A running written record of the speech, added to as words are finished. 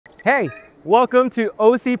Hey, welcome to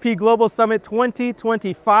OCP Global Summit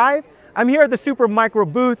 2025. I'm here at the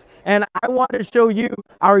Supermicro booth and I want to show you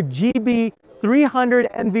our GB300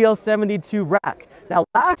 NVL72 rack. Now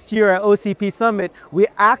last year at OCP Summit, we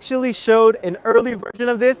actually showed an early version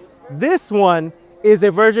of this. This one is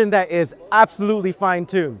a version that is absolutely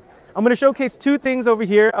fine-tuned. I'm going to showcase two things over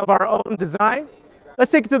here of our own design.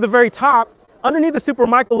 Let's take it to the very top. Underneath the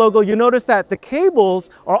Supermicro logo, you notice that the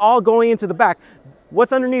cables are all going into the back.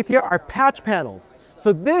 What's underneath here are patch panels.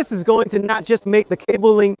 So this is going to not just make the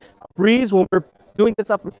cabling a breeze when we're doing this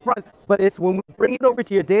up in front, but it's when we bring it over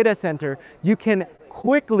to your data center, you can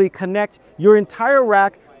quickly connect your entire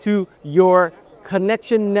rack to your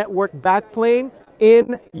connection network backplane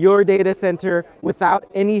in your data center without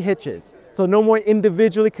any hitches. So no more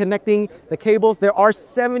individually connecting the cables. There are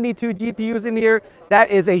 72 GPUs in here. That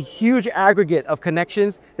is a huge aggregate of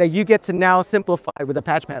connections that you get to now simplify with the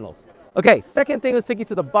patch panels. Okay, second thing, let's take you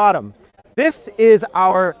to the bottom. This is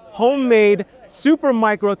our homemade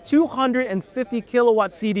Supermicro 250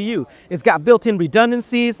 kilowatt CDU. It's got built-in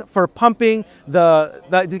redundancies for pumping.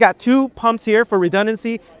 It's got two pumps here for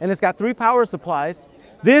redundancy, and it's got 3 power supplies.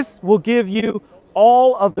 This will give you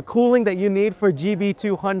all of the cooling that you need for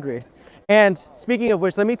GB200. And speaking of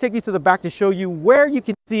which, let me take you to the back to show you where you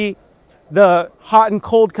can see the hot and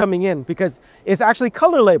cold coming in, because it's actually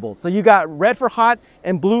color labeled. So you got red for hot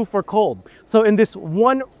and blue for cold. So in this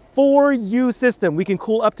one 4U system, we can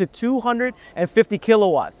cool up to 250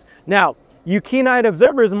 kilowatts. Now, you keen-eyed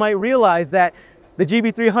observers might realize that the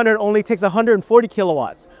GB300 only takes 140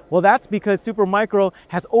 kilowatts. Well, that's because Supermicro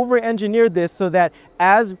has over-engineered this so that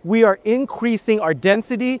as we are increasing our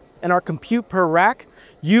density and our compute per rack,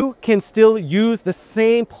 you can still use the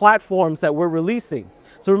same platforms that we're releasing.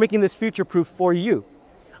 So we're making this future-proof for you.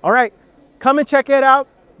 All right, come and check it out.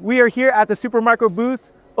 We are here at the Supermicro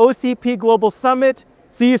booth, OCP Global Summit.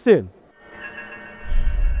 See you soon.